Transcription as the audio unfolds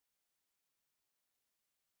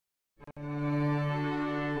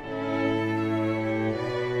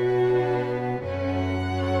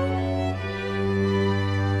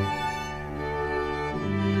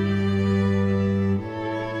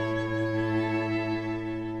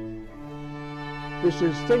This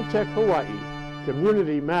is ThinkTech Hawaii.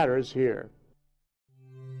 Community matters here.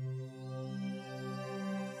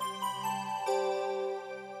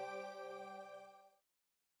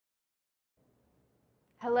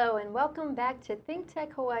 Hello and welcome back to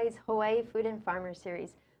ThinkTech Hawaii's Hawaii Food and Farmer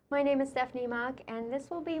Series. My name is Stephanie Mock and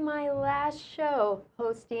this will be my last show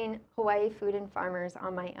hosting Hawaii Food and Farmers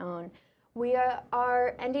on my own. We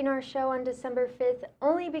are ending our show on December 5th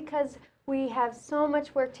only because we have so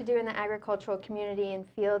much work to do in the agricultural community and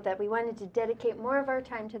field that we wanted to dedicate more of our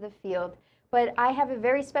time to the field. But I have a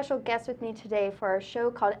very special guest with me today for our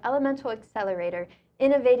show called Elemental Accelerator,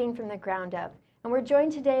 Innovating from the Ground Up. And we're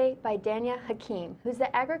joined today by Danya Hakeem, who's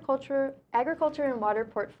the Agriculture and Water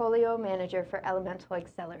Portfolio Manager for Elemental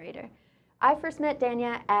Accelerator. I first met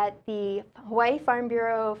Danya at the Hawaii Farm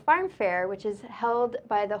Bureau Farm Fair, which is held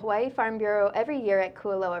by the Hawaii Farm Bureau every year at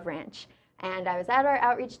Kualoa Ranch. And I was at our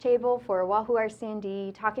outreach table for Wahoo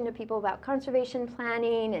RC&D, talking to people about conservation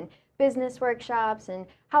planning and business workshops and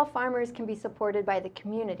how farmers can be supported by the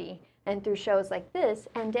community and through shows like this.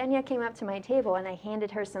 And Danya came up to my table and I handed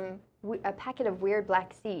her a packet of weird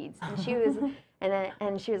black seeds. And she was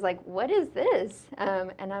and she was like, "What is this?"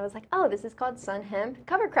 And I was like, "Oh, this is called sun hemp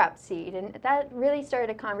cover crop seed." And that really started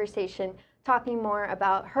a conversation talking more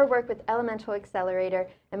about her work with Elemental Accelerator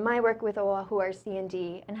and my work with Oahu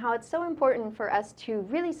RC&D and how it's so important for us to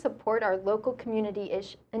really support our local community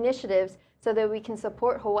initiatives so that we can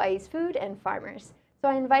support Hawaii's food and farmers. So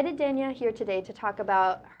I invited Danya here today to talk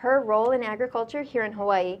about her role in agriculture here in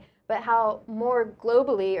Hawaii, but how more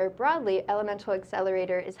globally or broadly Elemental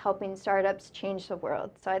Accelerator is helping startups change the world.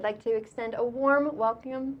 So I'd like to extend a warm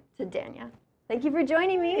welcome to Danya. Thank you for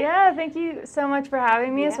joining me. Yeah, thank you so much for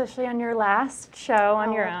having me, especially on your last show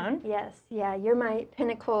on your own. Yes, yeah, you're my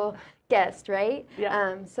pinnacle guest, right?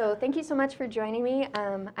 Yeah. So thank you so much for joining me.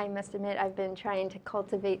 I must admit I've been trying to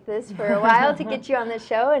cultivate this for a while to get you on the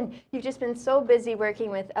show, and you've just been so busy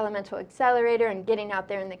working with Elemental Accelerator and getting out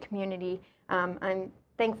there in the community. I'm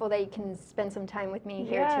thankful that you can spend some time with me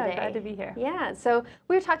here today. Yeah, glad to be here. Yeah, so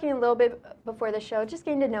we were talking a little bit before the show, just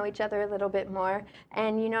getting to know each other a little bit more.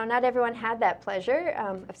 And, you know, not everyone had that pleasure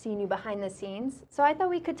of seeing you behind the scenes. So I thought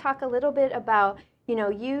we could talk a little bit about, you know,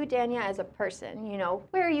 you, Danya, as a person. You know,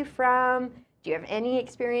 where are you from? Do you have any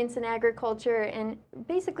experience in agriculture? And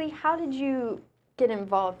basically, how did you get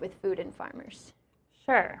involved with food and farmers?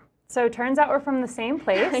 Sure. So it turns out we're from the same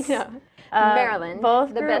place. I know. Maryland,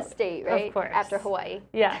 both the best state, right? Of course. After Hawaii.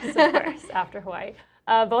 Yes, of course, after Hawaii.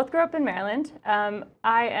 Both grew up in Maryland.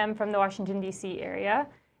 I am from the Washington, D.C. area.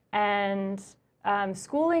 And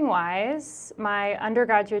schooling-wise, my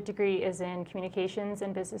undergraduate degree is in communications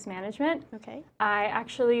and business management. Okay. I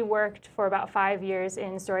actually worked for about 5 years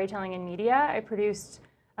in storytelling and media. I produced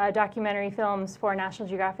documentary films for National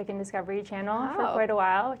Geographic and Discovery Channel for quite a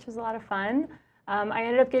while, which was a lot of fun. I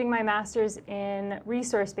ended up getting my master's in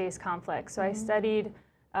resource-based conflict. So I studied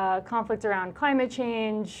conflict around climate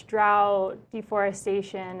change, drought,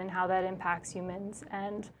 deforestation, and how that impacts humans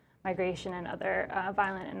and migration and other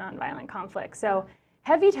violent and nonviolent conflicts. So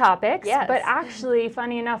heavy topics, but actually,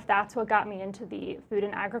 funny enough, that's what got me into the food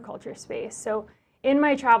and agriculture space. So in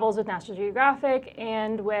my travels with National Geographic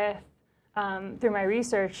and with through my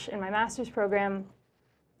research in my master's program,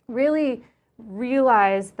 really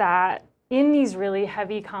realized that in these really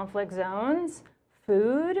heavy conflict zones,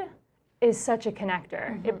 food is such a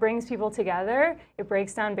connector. It brings people together, it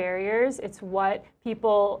breaks down barriers. It's what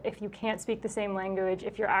people, if you can't speak the same language,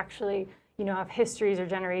 if you're actually, you know, have histories or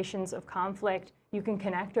generations of conflict, you can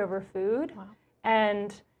connect over food. Wow.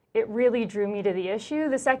 And it really drew me to the issue.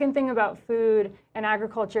 The second thing about food and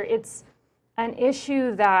agriculture, it's an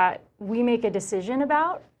issue that we make a decision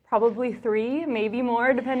about, probably 3, maybe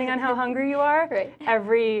more, depending on how hungry you are,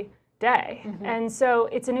 every day. And so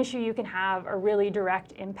it's an issue you can have a really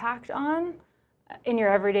direct impact on in your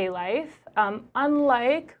everyday life.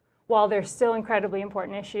 Unlike, while there's still incredibly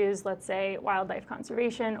important issues, let's say wildlife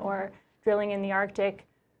conservation or drilling in the Arctic,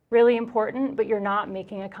 really important, but you're not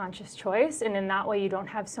making a conscious choice. And in that way, you don't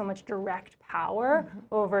have so much direct power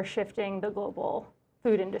over shifting the global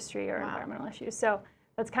food industry or environmental issues. So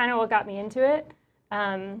that's kind of what got me into it.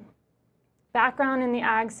 Background in the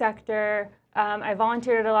ag sector, I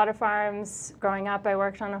volunteered at a lot of farms. Growing up, I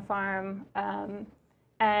worked on a farm.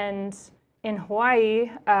 And in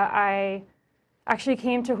Hawaii, I actually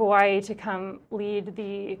came to Hawaii to come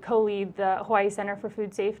co-lead the Hawaii Center for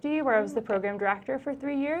Food Safety, where I was the program director for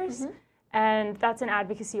 3 years. And that's an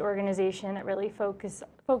advocacy organization that really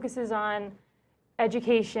focuses on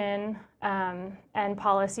education and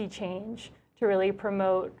policy change to really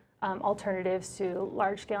promote alternatives to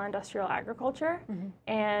large-scale industrial agriculture.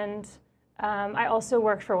 And I also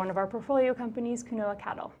worked for one of our portfolio companies, Kunoa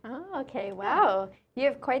Cattle. Oh, okay. Wow. You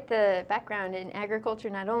have quite the background in agriculture,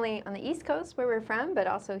 not only on the East Coast where we're from, but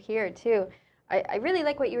also here too. I really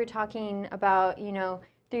like what you were talking about, you know,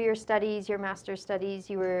 through your studies, your master's studies,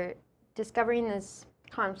 you were discovering this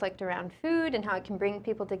conflict around food and how it can bring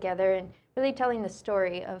people together, and really telling the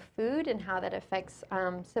story of food and how that affects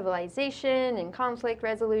civilization and conflict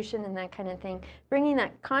resolution and that kind of thing. Bringing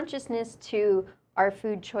that consciousness to our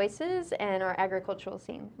food choices and our agricultural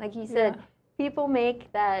scene. Like you said, people make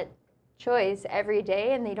that choice every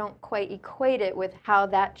day and they don't quite equate it with how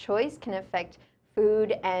that choice can affect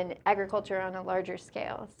food and agriculture on a larger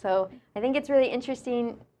scale. So I think it's really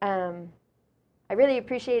interesting. I really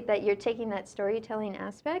appreciate that you're taking that storytelling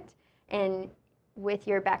aspect, and with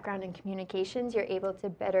your background in communications, you're able to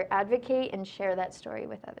better advocate and share that story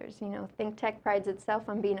with others. You know, ThinkTech prides itself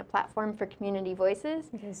on being a platform for community voices.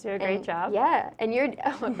 You guys do a great job. Yeah, and you're,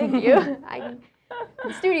 oh, thank you.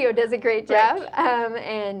 The studio does a great job.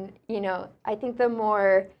 And, you know, I think the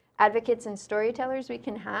more advocates and storytellers we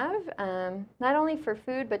can have, not only for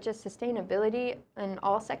food, but just sustainability in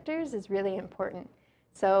all sectors is really important.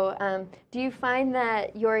 So do you find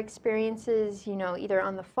that your experiences, you know, either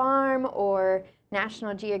on the farm or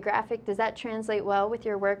National Geographic, does that translate well with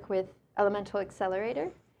your work with Elemental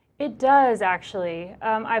Accelerator? It does, actually.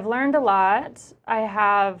 I've learned a lot. I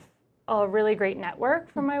have a really great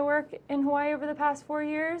network from my work in Hawaii over the past 4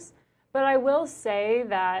 years. But I will say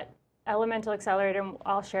that Elemental Accelerator,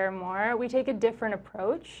 I'll share more, we take a different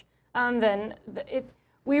approach than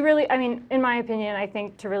we really, I mean, in my opinion, I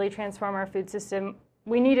think to really transform our food system,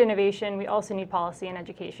 we need innovation. We also need policy and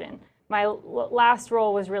education. My last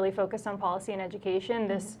role was really focused on policy and education.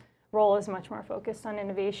 This role is much more focused on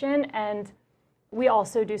innovation. And we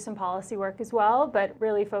also do some policy work as well, but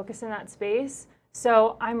really focus in that space.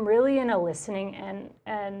 So I'm really in a listening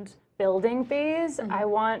and building phase. I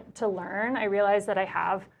want to learn. I realize that I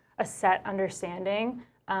have a set understanding,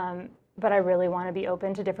 but I really want to be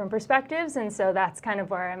open to different perspectives. And so that's kind of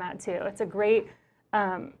where I'm at too.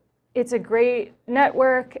 It's a great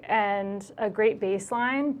network and a great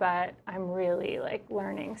baseline, but I'm really like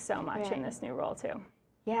learning so much in this new role too.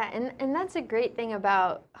 Yeah, and that's a great thing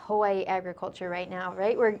about Hawaii agriculture right now,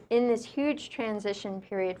 right? We're in this huge transition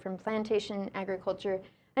period from plantation agriculture.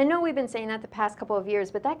 I know we've been saying that the past couple of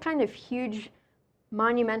years, but that kind of huge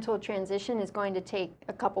monumental transition is going to take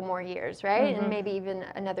a couple more years, right? And maybe even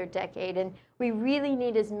another decade. And we really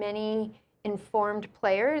need as many informed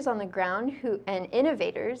players on the ground and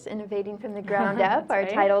innovators, innovating from the ground up, our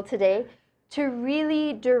title today, to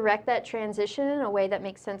really direct that transition in a way that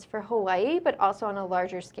makes sense for Hawaii, but also on a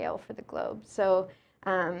larger scale for the globe. So,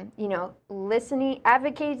 you know, listening,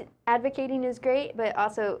 advocating is great, but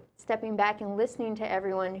also stepping back and listening to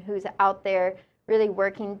everyone who's out there really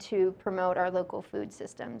working to promote our local food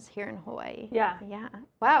systems here in Hawaii. Yeah. Yeah.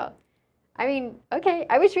 Wow. I mean, okay,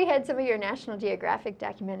 I wish we had some of your National Geographic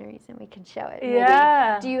documentaries and we could show it. Maybe.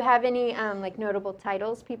 Yeah. Do you have any like notable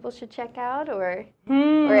titles people should check out, or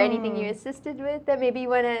anything you assisted with that maybe you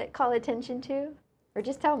want to call attention to? Or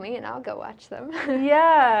just tell me and I'll go watch them.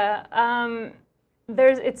 Yeah.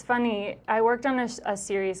 It's funny, I worked on a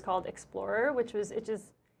series called Explorer, which was, it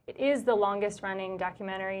is the longest running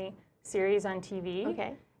documentary series on TV.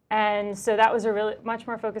 Okay. And so that was a really much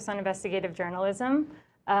more focused on investigative journalism.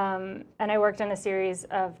 And I worked on a series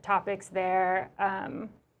of topics there. Some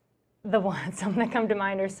that come to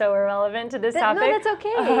mind are so irrelevant to this topic. No, that's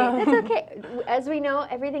okay. That's okay. As we know,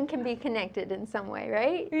 everything can be connected in some way,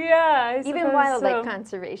 right? Yeah, even wildlife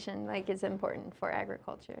conservation is important for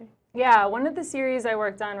agriculture. Yeah, one of the series I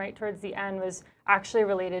worked on right towards the end was actually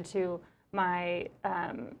related to my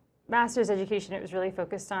master's education. It was really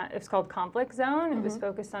focused on, it's called Conflict Zone. It was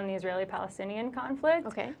focused on the Israeli-Palestinian conflict,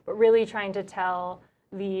 but really trying to tell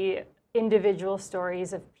the individual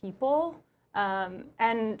stories of people.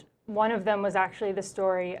 And one of them was actually the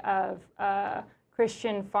story of a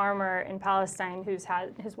Christian farmer in Palestine who's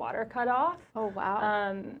had his water cut off. Oh,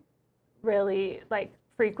 wow. Really,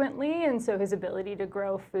 frequently, and so his ability to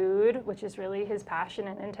grow food, which is really his passion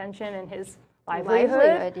and intention and his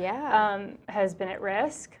livelihood has been at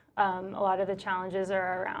risk. A lot of the challenges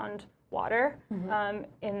are around water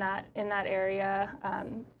in that area,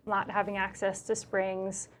 not having access to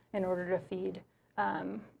springs in order to feed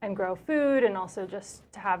and grow food, and also just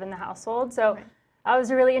to have in the household. So that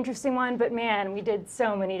was a really interesting one, but man, we did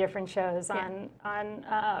so many different shows on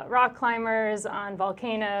rock climbers, on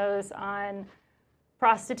volcanoes, on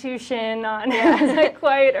prostitution, on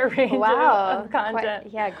quite a range of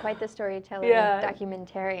content. Quite the storyteller,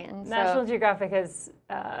 documentarian. National Geographic has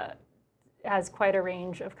has quite a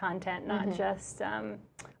range of content, not just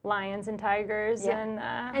lions and tigers.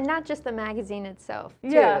 And not just the magazine itself, too.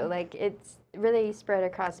 Yeah. Like, it's really spread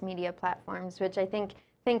across media platforms, which I think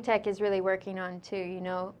ThinkTech is really working on, too. You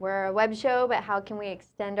know, we're a web show, but how can we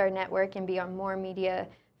extend our network and be on more media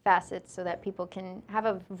facets so that people can have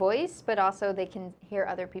a voice, but also they can hear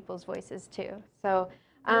other people's voices, too. So,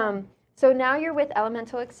 so now you're with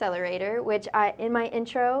Elemental Accelerator, which in my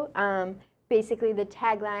intro, basically the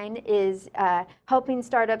tagline is helping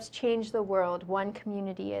startups change the world one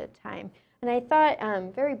community at a time. And I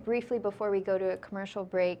thought very briefly before we go to a commercial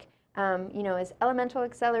break, you know, is Elemental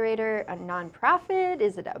Accelerator a nonprofit?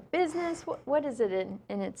 Is it a business? What is it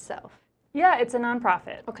in itself? Yeah, it's a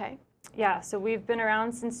nonprofit. Okay. Yeah, so we've been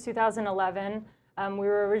around since 2011. We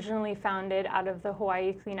were originally founded out of the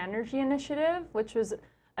Hawaii Clean Energy Initiative, which was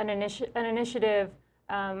an initiative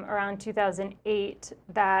around 2008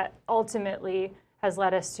 that ultimately has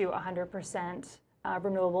led us to 100%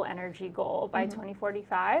 renewable energy goal by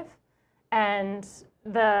 2045. And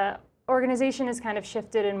the organization has kind of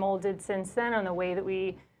shifted and molded since then on the way that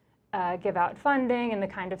we give out funding and the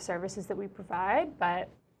kind of services that we provide. But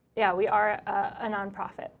yeah, we are a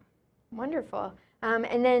nonprofit. Wonderful.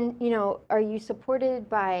 And then, you know, are you supported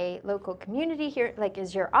by local community here? Like,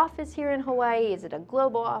 is your office here in Hawaii? Is it a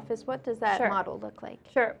global office? What does that model look like?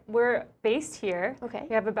 Sure. We're based here. Okay.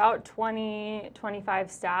 We have about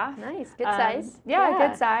 25 staff. Nice. Good size. Yeah,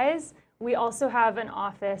 good size. We also have an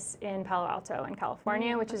office in Palo Alto in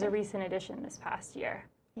California, which is a recent addition this past year.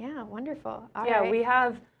 Yeah, wonderful. All yeah, right. we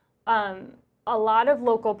have a lot of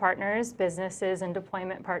local partners, businesses and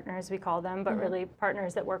deployment partners, we call them, but really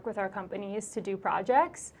partners that work with our companies to do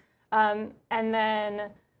projects. And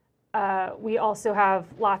then we also have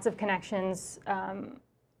lots of connections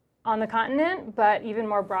on the continent, but even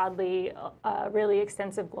more broadly, a really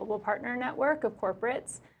extensive global partner network of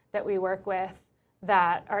corporates that we work with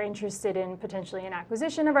that are interested in potentially an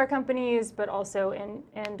acquisition of our companies, but also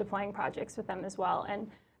in deploying projects with them as well. And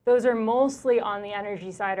those are mostly on the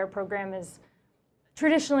energy side. Our program has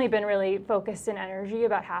traditionally been really focused in energy.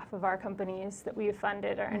 About half of our companies that we've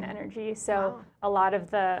funded are in energy. So a lot of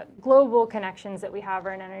the global connections that we have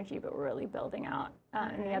are in energy, but we're really building out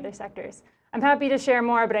in the other sectors. I'm happy to share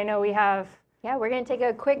more, but I know we have... Yeah, we're going to take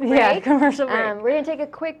a quick break. Yeah, commercial break. We're going to take a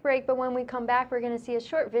quick break, but when we come back, we're going to see a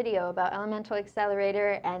short video about Elemental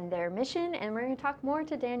Accelerator and their mission, and we're going to talk more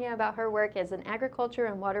to Danya about her work as an agriculture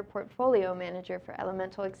and water portfolio manager for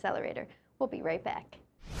Elemental Accelerator. We'll be right back.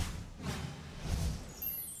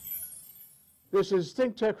 This is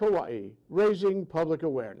ThinkTech Hawaii, raising public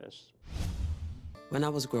awareness. When I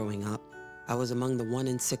was growing up, I was among the 1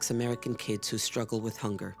 in 6 American kids who struggle with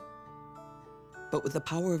hunger. But with the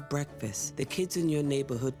power of breakfast, the kids in your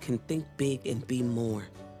neighborhood can think big and be more.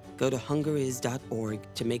 Go to hungeris.org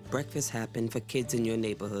to make breakfast happen for kids in your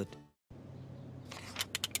neighborhood.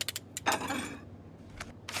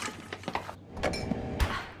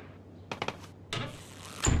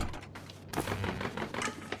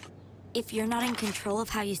 If you're not in control of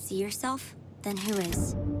how you see yourself, then who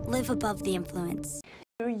is? Live above the influence.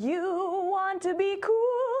 Do you want to be cool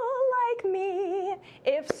like me?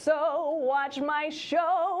 If so, watch my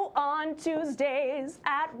show on Tuesdays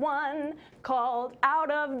at 1 called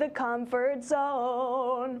Out of the Comfort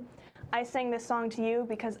Zone. I sang this song to you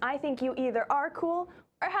because I think you either are cool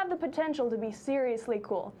or have the potential to be seriously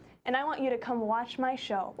cool. And I want you to come watch my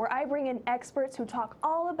show where I bring in experts who talk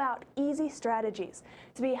all about easy strategies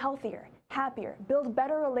to be healthier, happier, build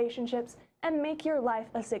better relationships, and make your life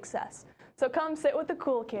a success. So come sit with the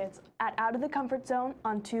cool kids at Out of the Comfort Zone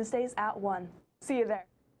on Tuesdays at 1. See you there.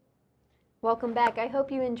 Welcome back. I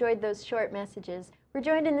hope you enjoyed those short messages. We're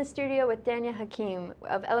joined in the studio with Danya Hakeem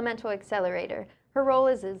of Elemental Accelerator. Her role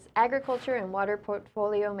is as Agriculture and Water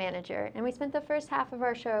Portfolio Manager, and we spent the first half of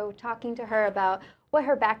our show talking to her about what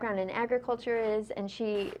her background in agriculture is, and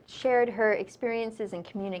she shared her experiences in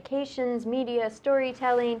communications, media,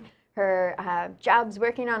 storytelling, her jobs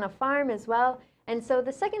working on a farm as well. And so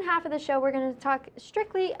the second half of the show, we're going to talk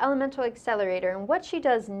strictly Elemental Accelerator and what she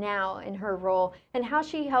does now in her role and how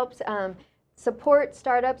she helps support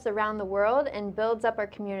startups around the world and builds up our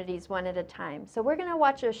communities one at a time. So we're going to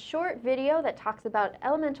watch a short video that talks about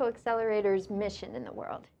Elemental Accelerator's mission in the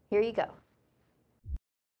world. Here you go.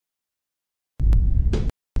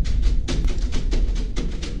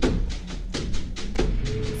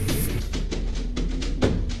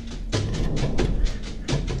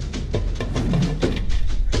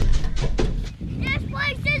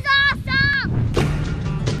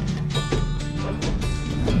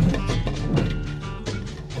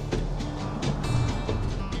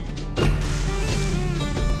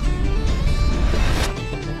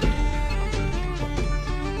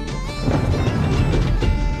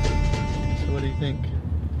 take?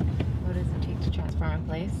 What does it take to transform a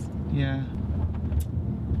place? Yeah.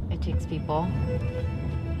 It takes people.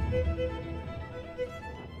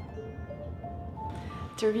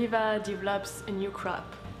 Terviva develops a new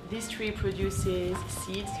crop. This tree produces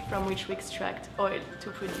seeds from which we extract oil to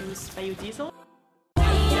produce biodiesel.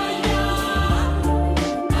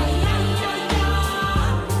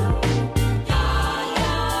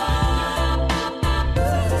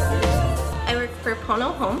 I work for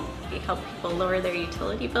Pono Home. We help people lower their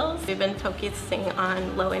utility bills. We've been focusing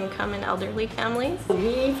on low-income and elderly families.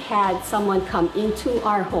 We've had someone come into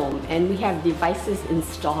our home and we have devices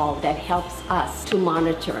installed that helps us to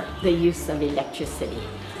monitor the use of electricity.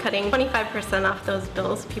 Cutting 25% off those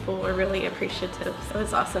bills, people were really appreciative. So it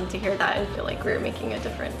was awesome to hear that and feel like we were making a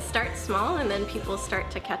difference. Start small and then people start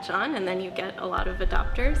to catch on and then you get a lot of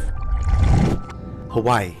adopters.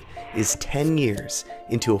 Hawaii is 10 years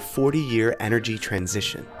into a 40-year energy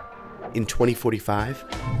transition. In 2045,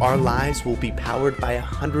 our lives will be powered by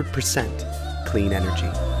 100% clean energy.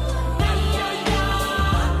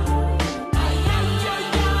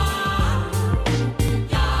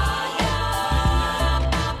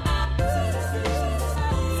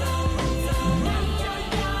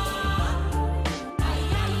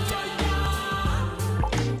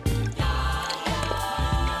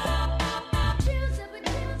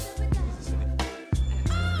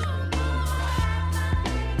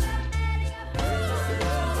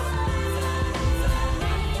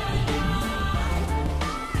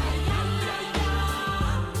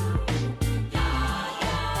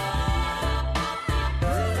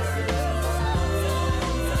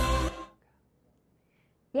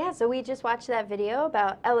 Yeah, so we just watched that video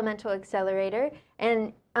about Elemental Accelerator,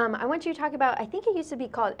 and I want you to talk about, I think it used to be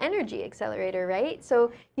called Energy Accelerator, right?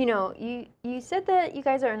 So, you know, you said that you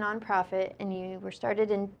guys are a nonprofit and you were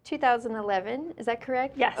started in 2011, is that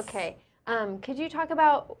correct? Yes. Okay. Could you talk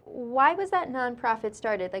about why was that nonprofit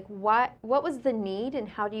started? Like, what was the need and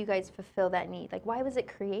how do you guys fulfill that need? Like, why was it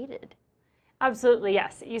created? Absolutely,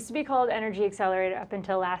 yes. It used to be called Energy Accelerator up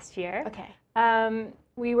until last year. Okay.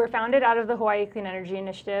 We were founded out of the Hawaii Clean Energy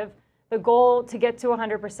Initiative. The goal to get to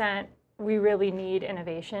 100%, we really need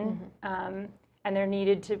innovation, and we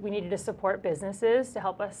needed to support businesses to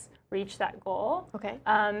help us reach that goal. Okay.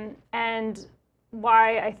 And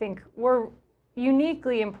why I think we're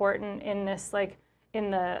uniquely important in this, like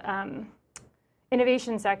in the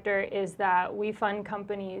innovation sector, is that we fund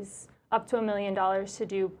companies up to $1 million to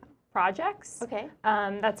do projects. Okay.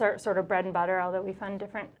 That's our sort of bread and butter, although we fund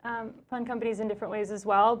different fund companies in different ways as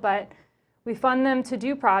well. But we fund them to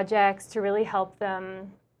do projects to really help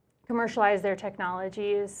them commercialize their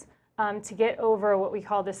technologies, to get over what we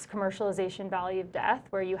call this commercialization valley of death,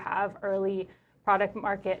 where you have early product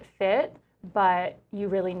market fit, but you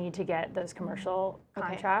really need to get those commercial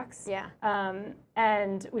contracts. Yeah.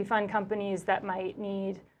 And we fund companies that might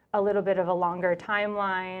need a little bit of a longer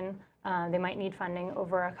timeline. They might need funding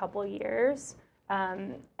over a couple years.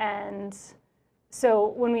 And so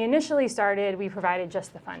when we initially started, we provided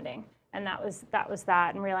just the funding. And that was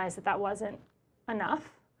that, and realized that wasn't enough.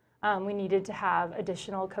 We needed to have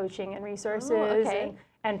additional coaching and resources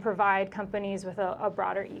and provide companies with a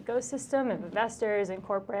broader ecosystem of investors and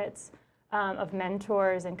corporates, of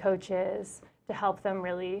mentors and coaches to help them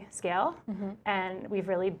really scale. And we've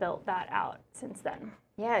really built that out since then.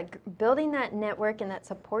 Yeah, building that network and that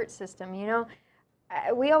support system. You know,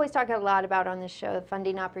 we always talk a lot about on this show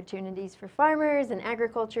funding opportunities for farmers and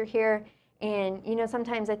agriculture here. And, you know,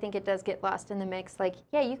 sometimes I think it does get lost in the mix. Like,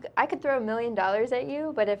 yeah, I could throw $1 million at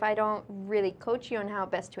you, but if I don't really coach you on how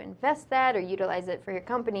best to invest that or utilize it for your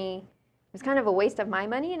company, it was kind of a waste of my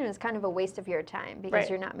money and it was kind of a waste of your time because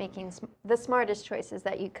you're not making the smartest choices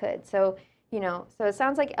that you could. So, you know, so it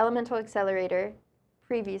sounds like Elemental Accelerator,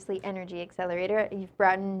 previously Energy Accelerator, you've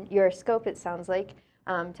broadened your scope, it sounds like,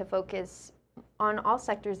 to focus on all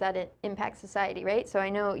sectors that impact society, right? So I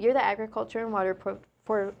know you're the agriculture and water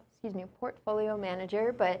portfolio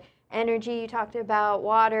manager, but energy you talked about,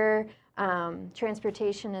 water,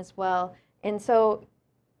 transportation as well. And so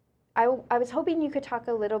I was hoping you could talk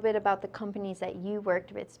a little bit about the companies that you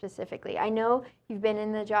worked with specifically. I know you've been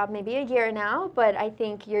in the job maybe a year now, but I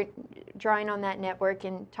think you're drawing on that network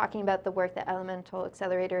and talking about the work that Elemental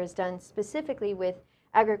Accelerator has done specifically with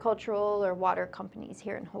agricultural or water companies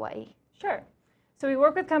here in Hawaii. Sure. So we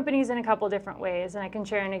work with companies in a couple different ways, and I can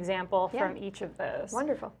share an example from each of those.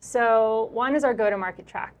 Wonderful. So one is our go-to-market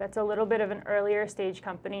track. That's a little bit of an earlier stage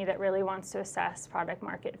company that really wants to assess product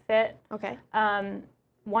market fit. Okay.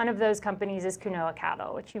 One of those companies is Kunoa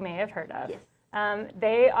Cattle, which you may have heard of. Yes.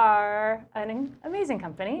 They are an amazing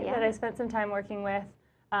company that I spent some time working with.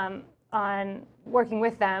 on working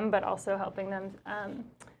with them, but also helping them.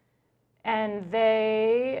 And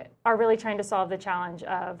they are really trying to solve the challenge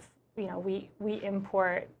of, we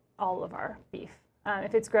import all of our beef.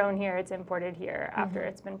 If it's grown here, it's imported here after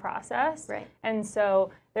it's been processed. Right. And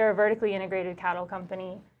so they're a vertically integrated cattle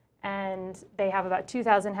company, and they have about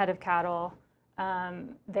 2,000 head of cattle.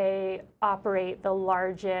 They operate the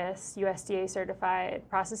largest USDA certified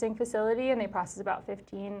processing facility, and they process about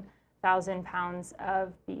 15,000 pounds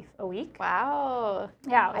of beef a week. Wow.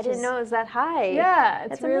 Yeah. I didn't know it was that high. Yeah, it's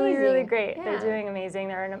That's really, amazing. really great. Yeah. They're doing amazing.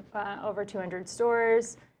 They're in over 200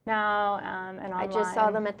 stores now, and online. I just saw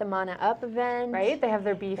them at the Mana Up event. Right, they have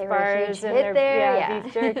their beef They were a bars huge and hit their there,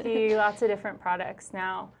 beef jerky, lots of different products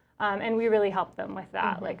now, and we really help them with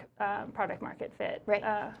that, like product market fit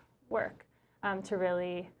work, to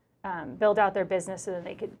really build out their business so that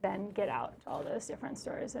they could then get out to all those different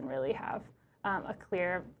stores and really have a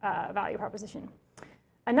clear value proposition.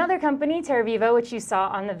 Another company, TerraViva, which you saw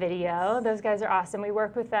on the video, those guys are awesome. We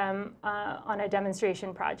work with them on a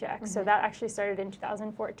demonstration project. So that actually started in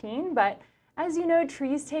 2014. But as you know,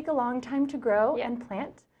 trees take a long time to grow and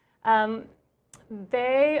plant.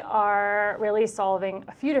 They are really solving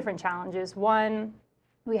a few different challenges. One,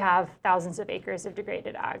 we have thousands of acres of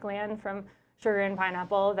degraded ag land from sugar and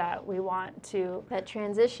pineapple that we want to... That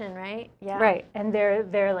transition, right? Yeah. Right, and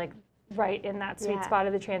they're like right in that sweet spot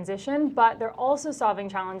of the transition, but they're also solving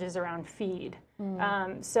challenges around feed.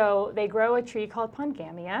 So they grow a tree called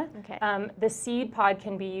Pongamia. Okay. The seed pod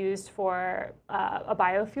can be used for a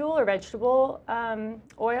biofuel or vegetable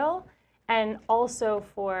oil, and also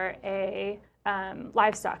for a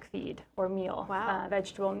livestock feed or meal,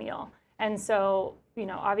 vegetable meal. And so,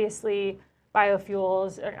 obviously,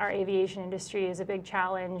 biofuels, our aviation industry is a big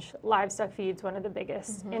challenge. Livestock feed's one of the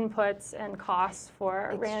biggest inputs and costs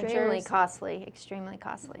for ranchers. Extremely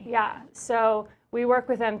costly. Yeah, so we work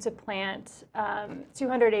with them to plant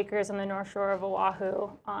 200 acres on the North Shore of Oahu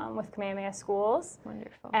with Kamehameha schools.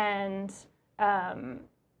 Wonderful. And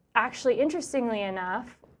actually, interestingly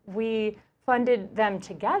enough, we funded them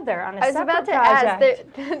together on a separate project. I was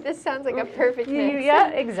about to ask, this sounds like a perfect mix. Yeah,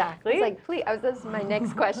 exactly. It's like, please, this is my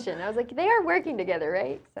next question. I was like, they are working together,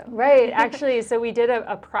 right? So. Right, actually, so we did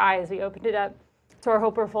a prize. We opened it up to our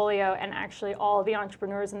whole portfolio, and actually all the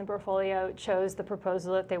entrepreneurs in the portfolio chose the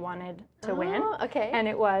proposal that they wanted to win. Okay. And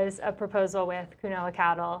it was a proposal with Kunoa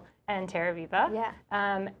Cattle and TerraViva.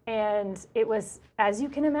 Yeah. And it was, as you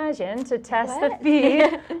can imagine, to test the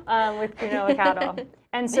feed with Kunoa Cattle.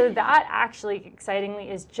 And so that actually, excitingly,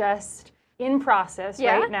 is just in process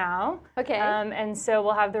right now. Okay. And so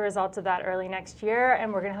we'll have the results of that early next year,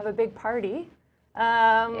 and we're going to have a big party.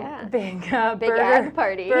 Big ag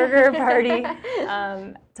party. Burger party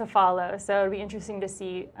to follow. So it'll be interesting to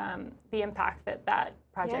see the impact that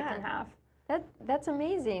project can have. That's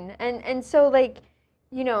amazing. And so, like,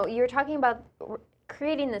 you're talking about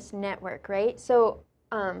creating this network, right? So,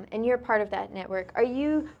 and you're part of that network. Are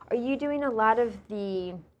you doing a lot of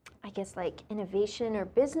the, I guess, like innovation or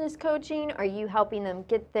business coaching? Are you helping them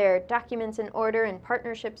get their documents in order and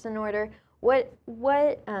partnerships in order? What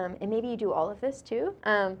and maybe you do all of this too.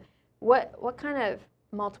 What kind of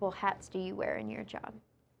multiple hats do you wear in your job?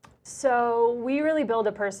 So we really build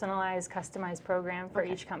a personalized, customized program for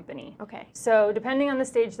each company. Okay. So depending on the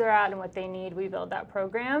stage they're at and what they need, we build that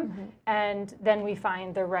program, and then we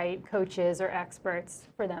find the right coaches or experts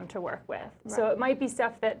for them to work with. Right. So it might be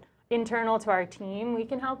stuff that internal to our team we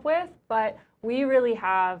can help with, but we really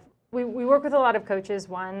have, we work with a lot of coaches,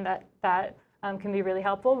 one that can be really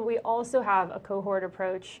helpful, but we also have a cohort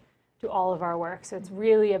approach to all of our work. So it's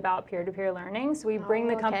really about peer-to-peer learning. So we bring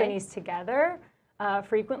the companies together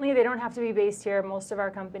frequently. They don't have to be based here. Most of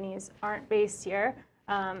our companies aren't based here.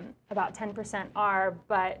 About 10% are,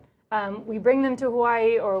 but we bring them to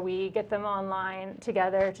Hawaii, or we get them online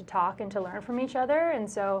together to talk and to learn from each other. And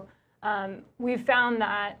so we've found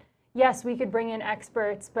that, yes, we could bring in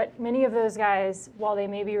experts, but many of those guys, while they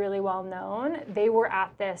may be really well known, they were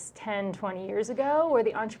at this 10, 20 years ago, where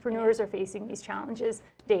the entrepreneurs are facing these challenges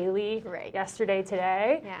daily, yesterday,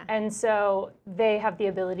 today. Yeah. And so they have the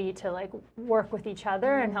ability to like work with each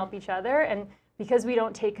other and help each other. And because we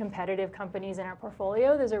don't take competitive companies in our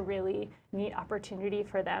portfolio, there's a really neat opportunity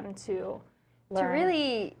for them to learn. To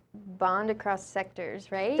really bond across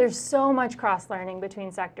sectors, right? There's so much cross-learning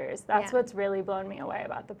between sectors. That's what's really blown me away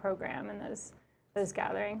about the program and those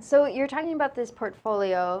gatherings. So you're talking about this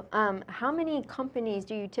portfolio. How many companies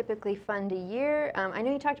do you typically fund a year? I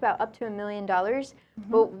know you talked about up to $1 million,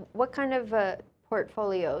 but what kind of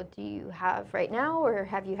portfolio do you have right now, or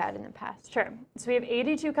have you had in the past? Sure. So we have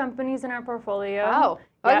 82 companies in our portfolio. Wow.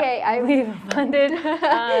 Yeah. Okay. We've funded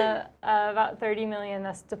about 30 million.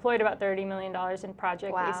 That's deployed about $30 million in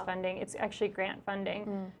project-based funding. It's actually grant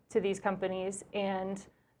funding to these companies, and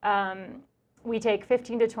we take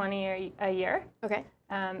 15 to 20 a year. Okay.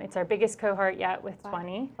 It's our biggest cohort yet with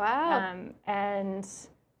 20. Wow. And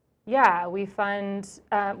yeah, we fund.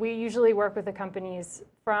 We usually work with the companies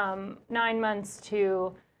from 9 months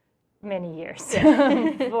to many years,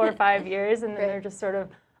 4 or 5 years, and then they're just sort of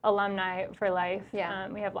alumni for life. Yeah.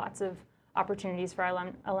 We have lots of opportunities for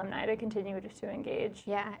our alumni to continue to engage.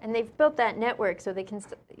 Yeah, and they've built that network so they can,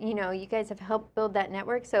 you know, you guys have helped build that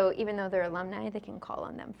network, so even though they're alumni, they can call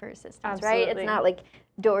on them for assistance, Absolutely. right? It's not like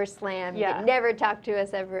door slam, you can never talk to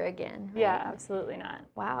us ever again. Right? Yeah, absolutely not.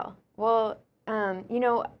 Wow. Well, you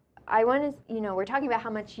know, I want to, you know, we're talking about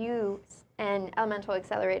how much you and Elemental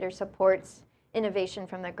Accelerator supports innovation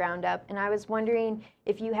from the ground up, and I was wondering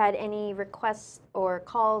if you had any requests or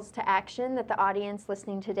calls to action that the audience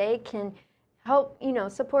listening today can help, you know,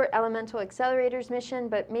 support Elemental Accelerator's mission,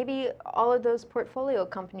 but maybe all of those portfolio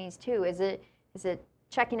companies too. Is it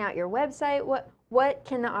checking out your website? What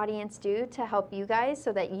can the audience do to help you guys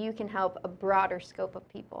so that you can help a broader scope of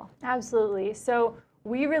people? Absolutely. So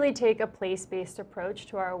we really take a place-based approach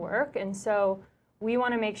to our work, and so we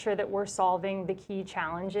want to make sure that we're solving the key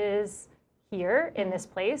challenges here in this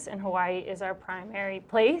place, and Hawaii is our primary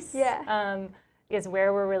place. Yeah. Is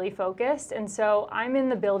where we're really focused. And so I'm in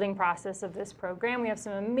the building process of this program. We have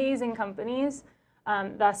some amazing companies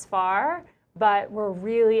thus far, but we're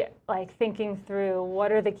really like thinking through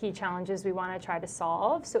what are the key challenges we want to try to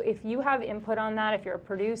solve. So if you have input on that, if you're a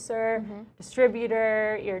producer,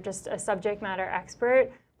 distributor, you're just a subject matter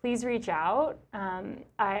expert, please reach out.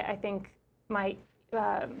 I think my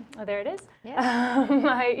oh, there it is. Yeah.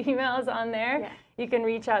 My email is on there. Yeah. You can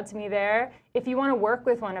reach out to me there. If you want to work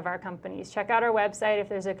with one of our companies, check out our website. If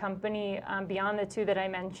there's a company beyond the 2 that I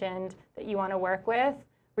mentioned that you want to work with,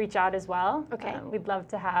 reach out as well. Okay. We'd love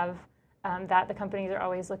to have that. The companies are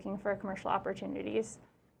always looking for commercial opportunities.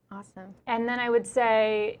 Awesome. And then I would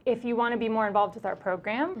say if you want to be more involved with our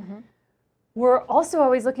program, we're also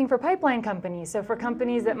always looking for pipeline companies, so for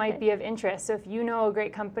companies that might be of interest. So if you know a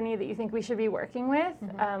great company that you think we should be working with,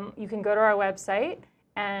 you can go to our website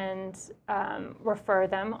and refer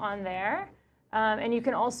them on there. And you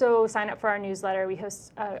can also sign up for our newsletter. We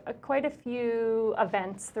host quite a few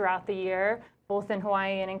events throughout the year, both in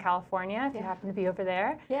Hawaii and in California, if you happen to be over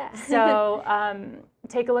there. Yeah. So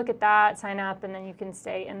take a look at that, sign up, and then you can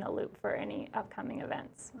stay in the loop for any upcoming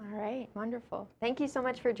events. All right, wonderful. Thank you so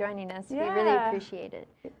much for joining us. Yeah. We really appreciate it.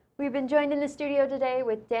 We've been joined in the studio today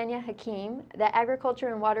with Danya Hakeem, the Agriculture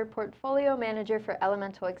and Water Portfolio Manager for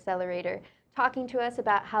Elemental Accelerator, talking to us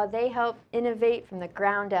about how they help innovate from the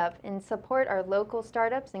ground up and support our local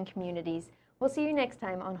startups and communities. We'll see you next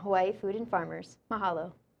time on Hawaii Food and Farmers.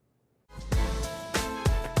 Mahalo.